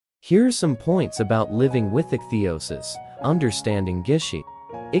Here are some points about living with ichthyosis. Understanding Gishi.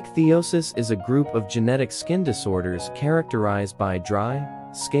 Ichthyosis is a group of genetic skin disorders characterized by dry,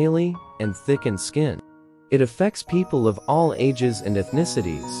 scaly, and thickened skin. It affects people of all ages and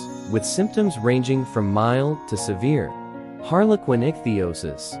ethnicities, with symptoms ranging from mild to severe. Harlequin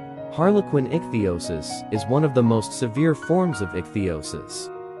ichthyosis. Harlequin ichthyosis is one of the most severe forms of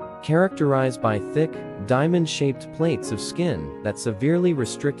ichthyosis, characterized by thick, diamond-shaped plates of skin that severely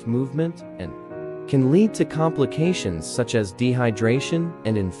restrict movement and can lead to complications such as dehydration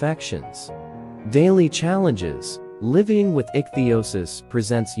and infections. Daily challenges. Living with ichthyosis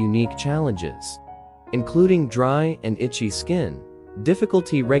presents unique challenges, including dry and itchy skin,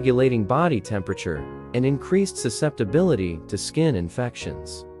 difficulty regulating body temperature, and increased susceptibility to skin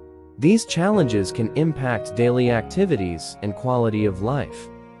infections. These challenges can impact daily activities and quality of life.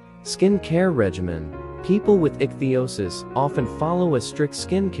 Skin care regimen. People with ichthyosis often follow a strict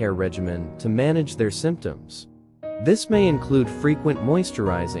skin care regimen to manage their symptoms. This may include frequent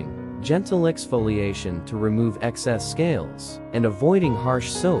moisturizing, gentle exfoliation to remove excess scales, and avoiding harsh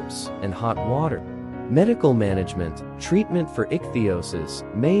soaps and hot water. Medical management. Treatment for ichthyosis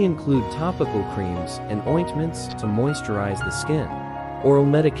may include topical creams and ointments to moisturize the skin, oral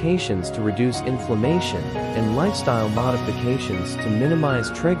medications to reduce inflammation, and lifestyle modifications to minimize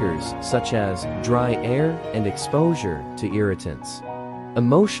triggers such as dry air and exposure to irritants.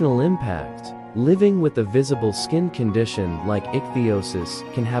 Emotional impact. Living with a visible skin condition like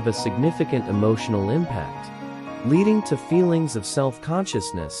ichthyosis can have a significant emotional impact, leading to feelings of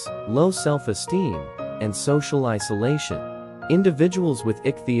self-consciousness, low self-esteem, and social isolation. Individuals with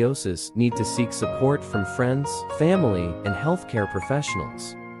ichthyosis need to seek support from friends, family, and healthcare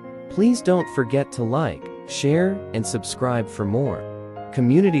professionals. Please don't forget to like, share, and subscribe for more.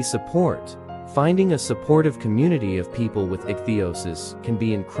 Community support. Finding a supportive community of people with ichthyosis can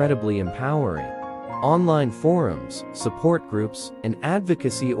be incredibly empowering. Online forums, support groups, and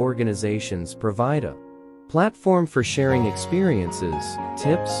advocacy organizations provide a platform for sharing experiences,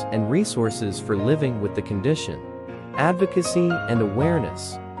 tips, and resources for living with the condition. Advocacy and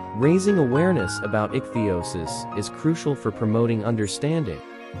awareness. Raising awareness about ichthyosis is crucial for promoting understanding,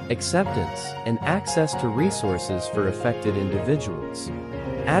 acceptance, and access to resources for affected individuals.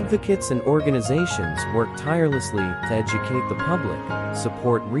 Advocates and organizations work tirelessly to educate the public,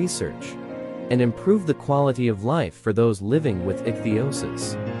 support research, and improve the quality of life for those living with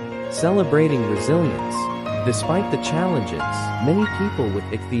ichthyosis. Celebrating resilience. Despite the challenges, many people with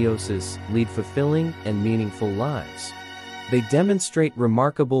ichthyosis lead fulfilling and meaningful lives. They demonstrate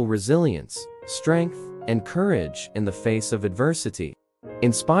remarkable resilience, strength, and courage in the face of adversity,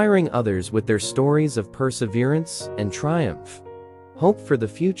 inspiring others with their stories of perseverance and triumph. Hope for the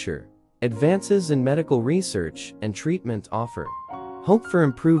future. Advances in medical research and treatment offer hope for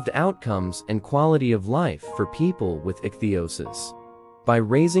improved outcomes and quality of life for people with ichthyosis. By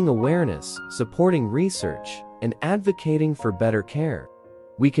raising awareness, supporting research, and advocating for better care,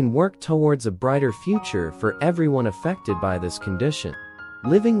 we can work towards a brighter future for everyone affected by this condition.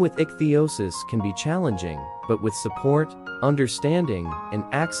 Living with ichthyosis can be challenging, but with support, understanding, and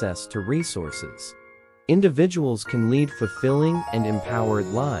access to resources, individuals can lead fulfilling and empowered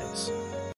lives.